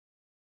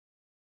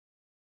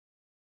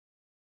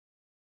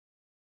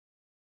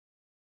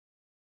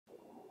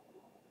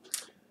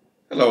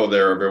Hello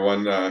there,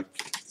 everyone.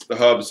 It's the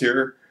Hubs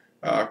here,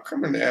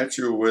 coming at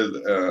you with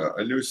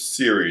a new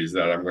series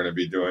that I'm going to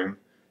be doing.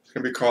 It's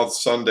going to be called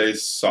Sunday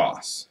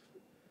Sauce.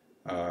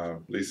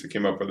 Lisa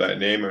came up with that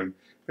name, and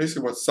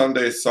basically what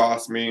Sunday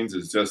Sauce means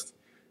is just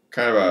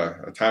kind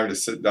of a time to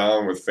sit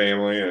down with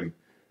family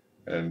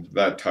and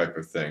that type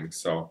of thing.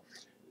 So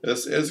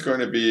this is going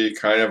to be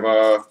kind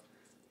of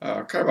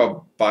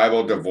a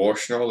Bible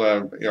devotional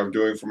that I'm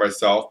doing for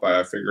myself. But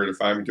I figured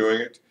if I'm doing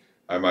it,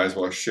 I might as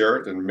well share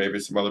it, and maybe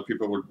some other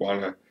people would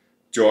want to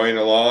join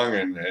along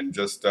and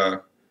just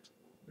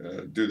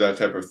do that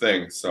type of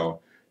thing. So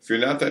if you're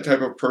not that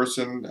type of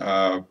person,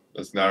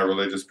 that's not a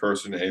religious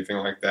person, anything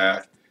like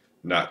that,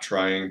 not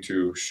trying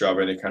to shove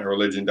any kind of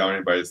religion down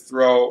anybody's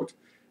throat,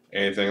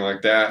 anything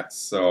like that.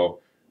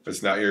 So if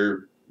it's not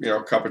your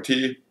cup of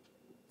tea,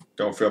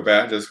 don't feel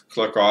bad. Just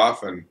click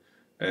off and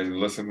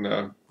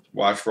listen.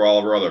 Watch for all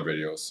of our other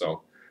videos.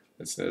 So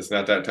it's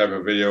not that type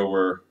of video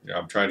where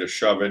I'm trying to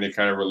shove any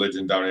kind of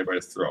religion down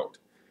anybody's throat.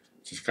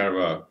 It's just kind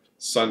of a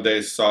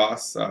Sunday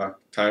sauce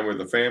time with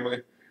the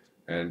family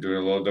and doing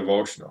a little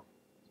devotional.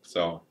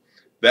 So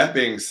that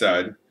being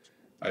said,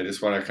 I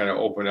just want to kind of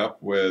open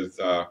up with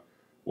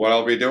what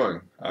I'll be doing.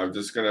 I'm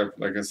just going to,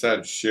 like I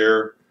said,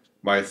 share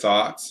my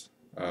thoughts,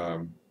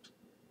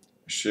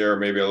 share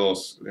maybe a little,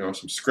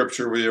 some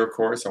scripture with you, of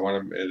course.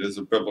 It is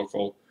a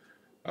biblical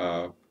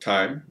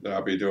time that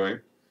I'll be doing.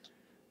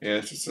 And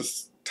it's just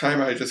this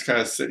time I just kind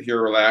of sit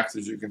here, relax.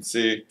 As you can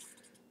see,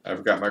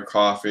 I've got my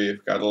coffee,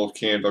 I've got a little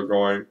candle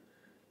going.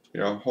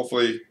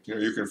 Hopefully,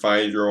 you can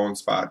find your own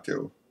spot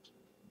too.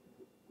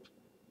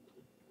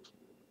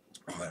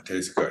 Oh, that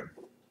tastes good.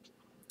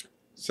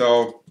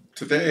 So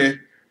today,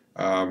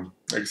 like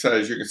I said,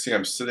 as you can see,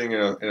 I'm sitting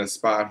in a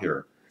spot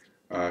here.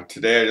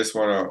 Today, I just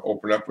want to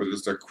open up with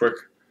just a quick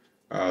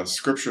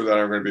scripture that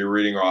I'm going to be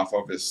reading off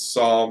of is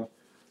Psalm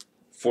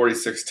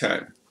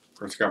 46:10. Of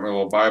course, I got my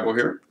little Bible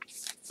here.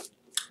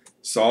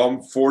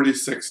 Psalm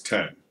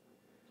 46:10.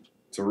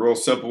 It's a real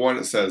simple one.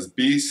 It says,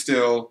 "Be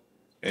still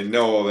and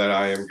know that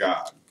I am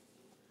God."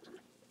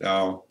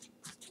 Now,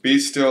 be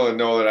still and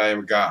know that I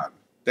am God.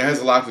 That has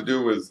a lot to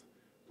do with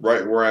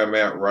right where I'm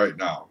at right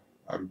now.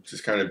 I'm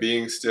just kind of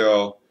being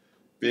still,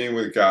 being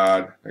with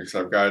God. Like I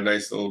said, I've got a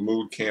nice little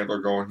mood candle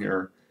going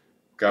here.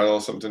 Got a little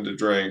something to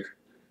drink.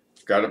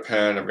 I've got a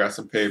pen. I've got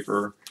some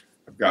paper.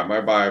 I've got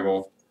my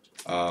Bible.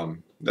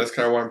 That's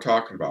kind of what I'm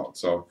talking about.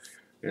 So,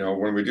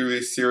 when we do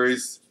these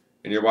series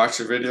and you watch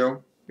the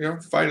video,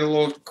 find a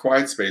little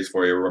quiet space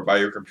for you by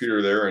your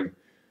computer there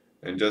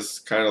and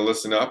just kind of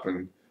listen up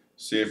and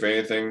see if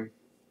anything,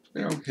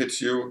 hits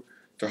you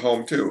to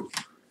home too.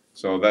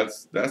 So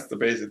that's the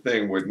basic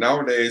thing.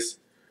 Nowadays,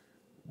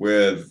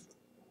 with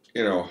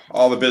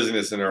all the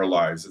busyness in our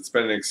lives, it's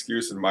been an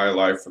excuse in my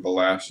life for the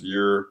last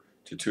year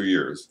to 2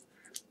 years.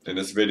 And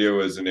this video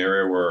is an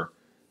area where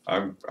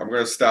I'm going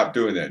to stop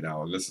doing that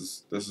now. And this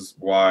is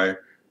why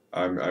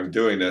I'm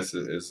doing this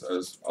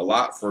is a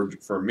lot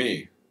for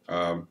me.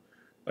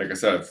 Like I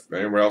said, if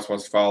anyone else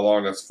wants to follow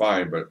along, that's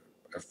fine. But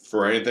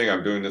for anything,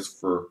 I'm doing this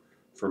for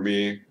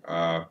me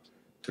to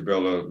be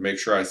able to make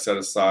sure I set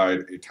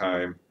aside a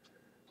time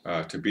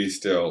to be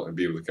still and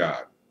be with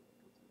God.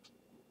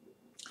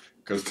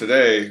 Because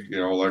today,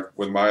 like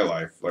with my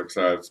life, like I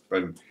said, it's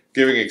been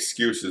giving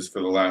excuses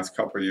for the last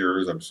couple of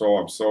years. I'm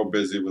so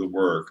busy with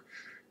work,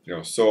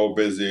 so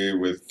busy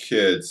with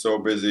kids, so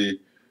busy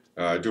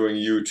doing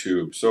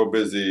YouTube, so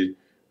busy,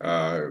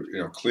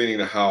 cleaning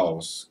the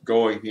house,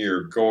 going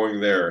here,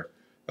 going there,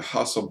 the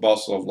hustle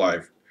bustle of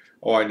life.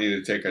 Oh, I need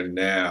to take a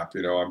nap.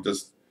 I'm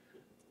just,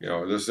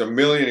 there's a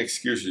million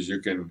excuses you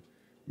can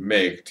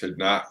make to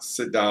not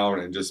sit down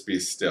and just be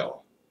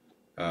still.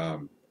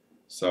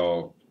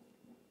 So,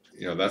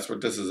 that's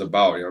what this is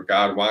about.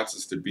 God wants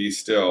us to be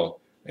still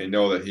and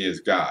know that He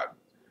is God.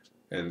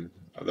 And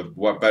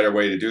what better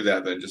way to do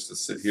that than just to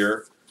sit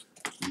here,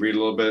 read a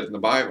little bit in the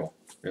Bible,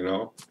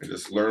 and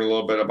just learn a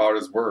little bit about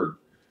His Word.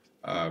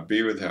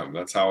 Be with Him.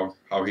 That's how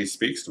He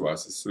speaks to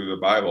us. It's through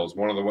the Bible. It's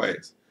one of the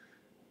ways,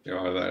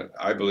 that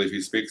I believe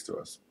He speaks to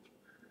us.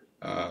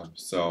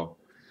 So,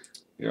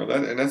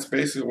 that's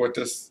basically what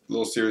this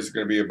little series is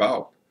going to be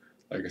about.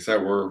 Like I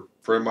said, we're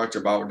pretty much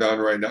about done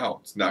right now.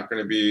 It's not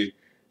going to be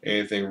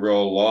anything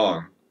real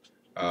long.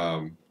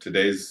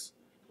 Today's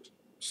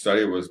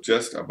study was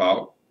just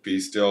about be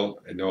still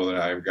and know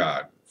that I am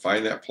God.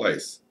 Find that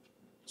place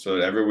so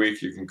that every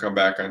week you can come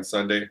back on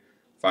Sunday,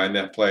 find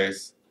that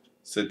place,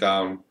 sit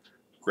down,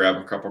 grab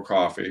a cup of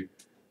coffee,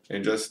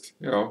 and just,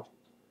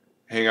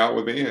 hang out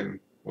with me, and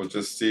we'll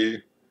just see,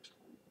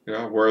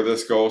 where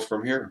this goes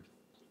from here.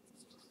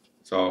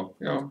 So,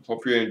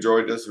 hope you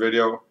enjoyed this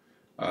video.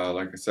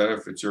 Like I said,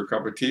 if it's your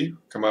cup of tea,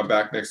 come on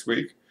back next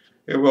week.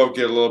 It will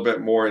get a little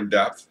bit more in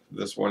depth.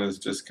 This one is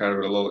just kind of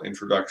a little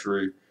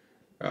introductory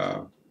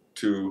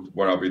to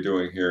what I'll be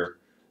doing here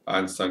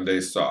on Sunday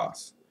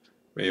Sauce.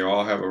 May you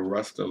all have a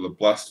rest of the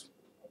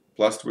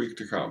blessed week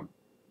to come.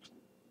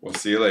 We'll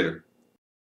see you later.